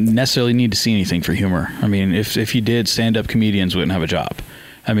necessarily need to see anything for humor. I mean, if you did, stand-up comedians wouldn't have a job.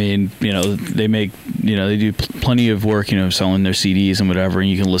 I mean, they make, they do plenty of work, selling their CDs and whatever, and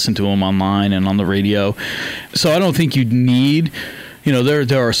you can listen to them online and on the radio. So I don't think you'd need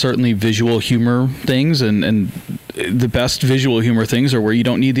there are certainly visual humor things, and the best visual humor things are where you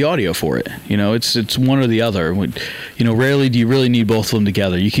don't need the audio for it. It's one or the other. Rarely do you really need both of them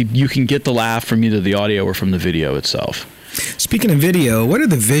together. You can get the laugh from either the audio or from the video itself. Speaking of video, what are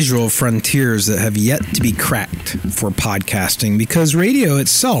the visual frontiers that have yet to be cracked for podcasting? Because radio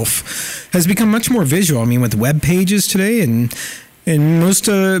itself has become much more visual. I mean, with web pages today and most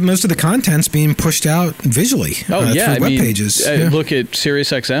of the content's being pushed out visually. Through web pages. Look at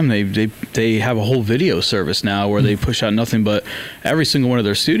SiriusXM. They have a whole video service now where they push out nothing but every single one of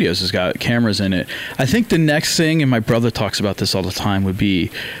their studios has got cameras in it. I think the next thing, and my brother talks about this all the time, would be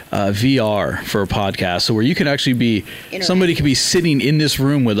VR for a podcast. So where you can actually somebody could be sitting in this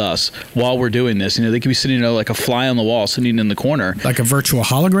room with us while we're doing this. They could be sitting like a fly on the wall, sitting in the corner, like a virtual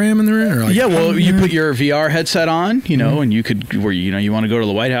hologram in the room. You put your VR headset on, and you could. You want to go to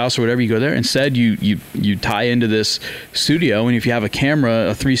the White House or whatever, you go there. Instead, you tie into this studio, and if you have a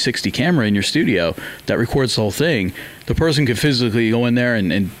 360 camera in your studio that records the whole thing, the person could physically go in there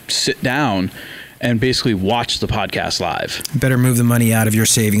and sit down and basically watch the podcast live. Better move the money out of your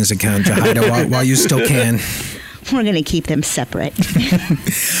savings account, Jahida, while you still can. We're going to keep them separate.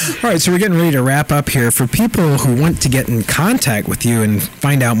 All right, so we're getting ready to wrap up here. For people who want to get in contact with you and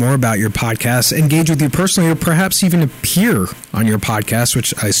find out more about your podcast, engage with you personally, or perhaps even appear on your podcast,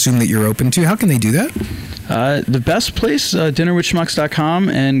 which I assume that you're open to, how can they do that? The best place, dinnerwithschmucks.com,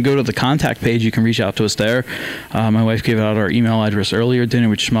 and go to the contact page. You can reach out to us there. My wife gave out our email address earlier.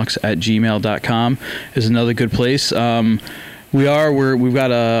 dinnerwithschmucks@gmail.com is another good place.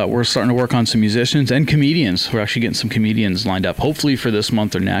 We're starting to work on some musicians and comedians. We're actually getting some comedians lined up, hopefully for this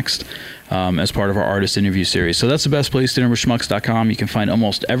month or next, as part of our artist interview series. So that's the best place, dinnerwithschmucks.com. You can find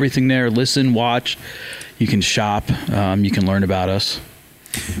almost everything there. Listen, watch. You can shop. You can learn about us.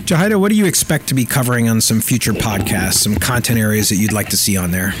 Jahida, what do you expect to be covering on some future podcasts, some content areas that you'd like to see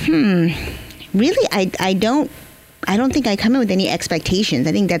on there? Really, I don't think I come in with any expectations.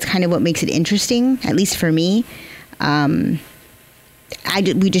 I think that's kind of what makes it interesting, at least for me.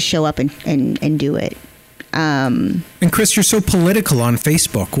 We just show up and do it. And Chris, you're so political on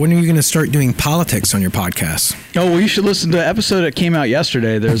Facebook. When are you going to start doing politics on your podcast? Oh, well, you should listen to the episode that came out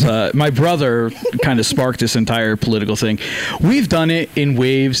yesterday. There's my brother kind of sparked this entire political thing. We've done it in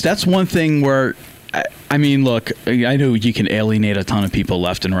waves. That's one thing where, I mean, look, I know you can alienate a ton of people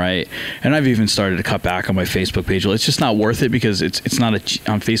left and right, and I've even started to cut back on my Facebook page. It's just not worth it because it's not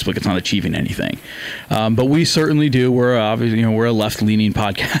on Facebook. It's not achieving anything. But we certainly do. We're obviously, we're a left-leaning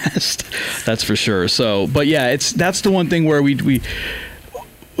podcast, that's for sure. So, but yeah, that's the one thing where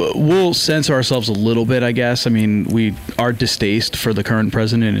we'll censor ourselves a little bit, I guess. I mean, our distaste for the current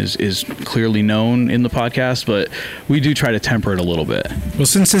president is clearly known in the podcast, but we do try to temper it a little bit. Well,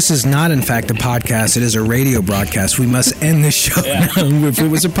 since this is not, in fact, a podcast, it is a radio broadcast, we must end this show now. If it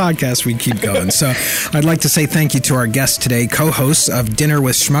was a podcast, we'd keep going. So I'd like to say thank you to our guests today, co-hosts of Dinner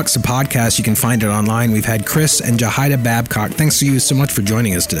with Schmucks, a podcast. You can find it online. We've had Chris and Jahida Babcock. Thanks to you so much for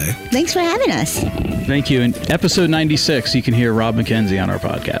joining us today. Thanks for having us. Thank you. In episode 96, you can hear Rob McKenzie on our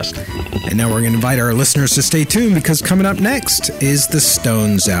podcast. And now we're going to invite our listeners to stay tuned because coming up next is the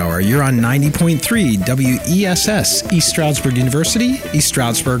Stones Hour. You're on 90.3 WESS, East Stroudsburg University, East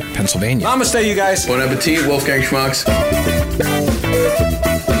Stroudsburg, Pennsylvania. Namaste, you guys. Bon appetit, Wolfgang Schmucks.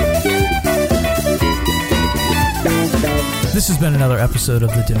 This has been another episode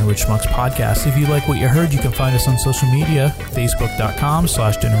of the Dinner with Schmucks podcast. If you like what you heard, you can find us on social media,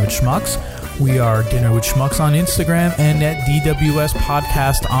 facebook.com/Dinner with Schmucks. We are Dinner with Schmucks on Instagram and at DWS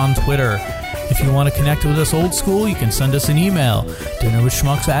Podcast on Twitter. If you want to connect with us old school, you can send us an email,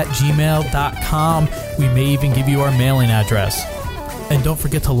 dinnerwithschmucks@gmail.com. We may even give you our mailing address. And don't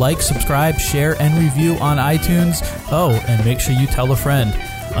forget to like, subscribe, share, and review on iTunes. Oh, and make sure you tell a friend.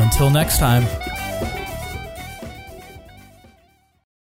 Until next time.